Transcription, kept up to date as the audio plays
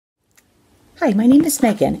Hi, my name is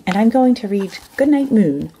Megan, and I'm going to read Goodnight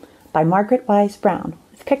Moon by Margaret Wise Brown,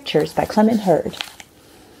 with pictures by Clement Hurd.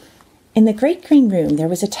 In the great green room there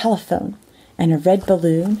was a telephone, and a red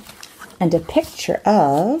balloon, and a picture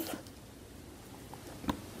of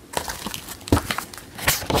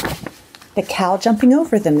the cow jumping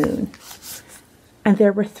over the moon. And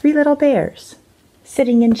there were 3 little bears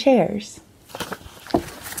sitting in chairs,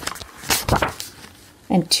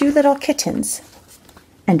 and 2 little kittens,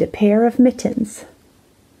 and a pair of mittens,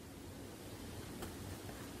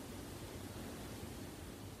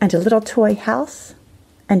 and a little toy house,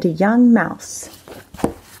 and a young mouse,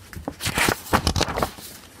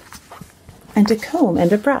 and a comb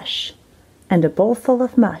and a brush, and a bowl full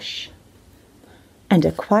of mush, and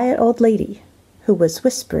a quiet old lady who was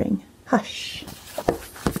whispering, "Hush."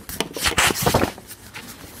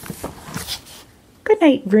 Good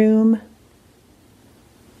night, room.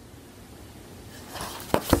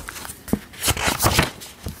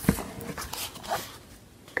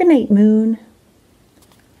 Good night, moon.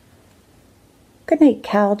 Good night,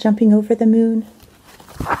 cow jumping over the moon.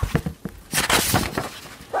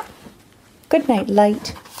 Good night,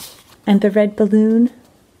 light and the red balloon.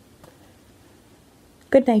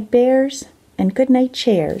 Good night, bears, and good night,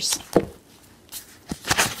 chairs.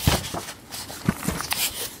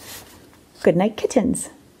 Good night, kittens,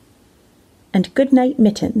 and good night,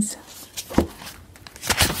 mittens.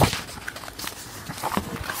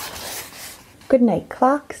 Good night,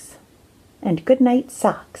 clocks, and good night,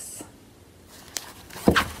 socks.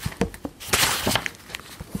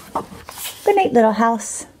 Good night, little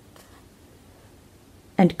house,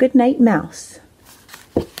 and good night, mouse.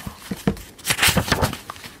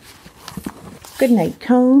 Good night,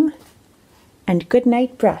 comb, and good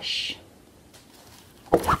night, brush.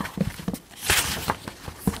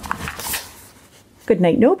 Good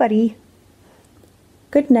night, nobody.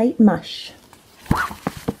 Good night, mush.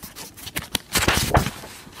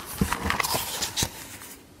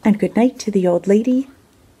 And good night to the old lady,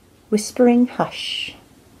 whispering, "Hush."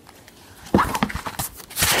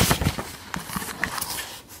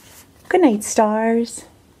 Good night, stars.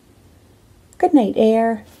 Good night,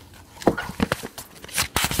 air.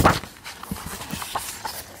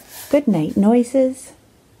 Good night, noises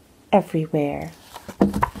everywhere.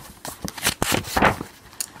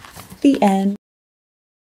 The end.